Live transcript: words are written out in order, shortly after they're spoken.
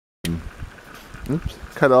Oops,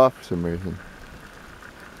 cut off for some reason.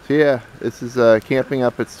 So yeah, this is camping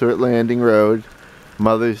up at Stewart Landing Road,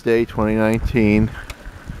 Mother's Day 2019.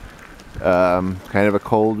 Kind of a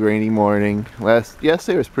cold, rainy morning.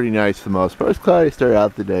 Yesterday was pretty nice for the most part. It was cloudy to start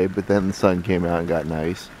out the day, but then the sun came out and got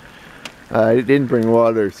nice. I didn't bring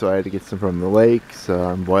water, so I had to get some from the lake, so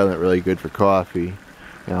I'm boiling it really good for coffee.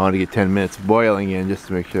 And I want to get 10 minutes of boiling in just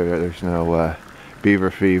to make sure that there's no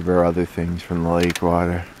beaver fever or other things from the lake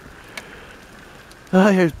water.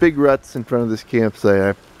 Here's big ruts in front of this campsite.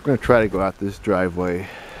 I'm going to try to go out this driveway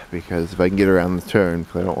because if I can get around the turn,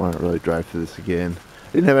 because I don't want to really drive through this again.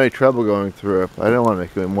 I didn't have any trouble going through it, but I don't want to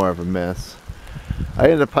make it more of a mess. I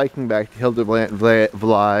ended up hiking back to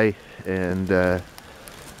Hildervlei and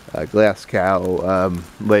Glass Cow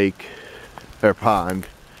Lake, or pond.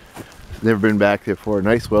 Never been back there before.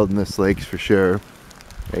 Nice wilderness lakes for sure.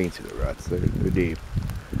 You can see the ruts, they're deep.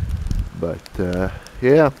 But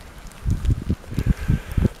yeah.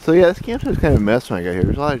 So yeah, this campsite was kind of a mess when I got here.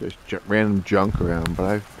 There's a lot of just random junk around, but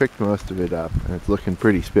I've picked most of it up, and it's looking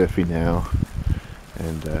pretty spiffy now.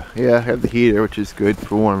 And yeah, I have the heater, which is good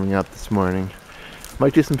for warming up this morning.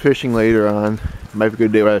 Might do some fishing later on. Might be a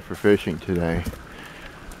good day for fishing today.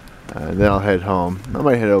 Then I'll head home. I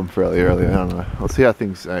might head home fairly early, I don't know. I'll see how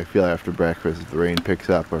things I feel after breakfast, if the rain picks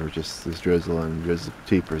up or just this drizzle and drizzle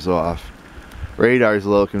tapers off. Radar's a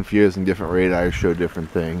little confusing, different radars show different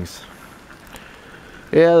things.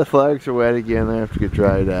 Yeah, the flags are wet again, I have to get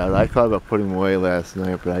dried out. I thought about putting them away last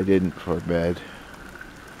night, but I didn't before bed.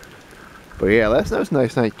 But yeah, last night was a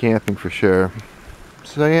nice night camping for sure.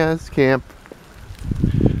 So yeah, it's camp.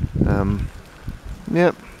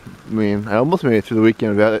 Yep. I mean, I almost made it through the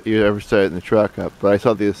weekend without ever starting the truck up, but I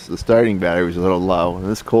saw the starting battery was a little low, and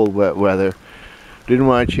this cold, wet weather, didn't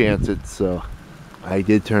want to chance it, so I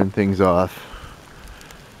did turn things off.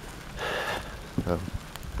 So,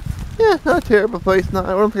 yeah, not a terrible place. No,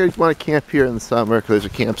 I don't think I just want to camp here in the summer because there's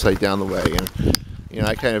a campsite down the way, and you know,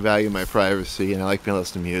 I kind of value my privacy, and I like being able to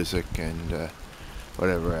listen to music and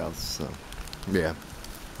whatever else. So, yeah.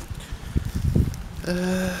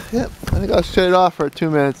 Yep, I think I'll shut it off for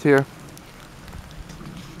 2 minutes here.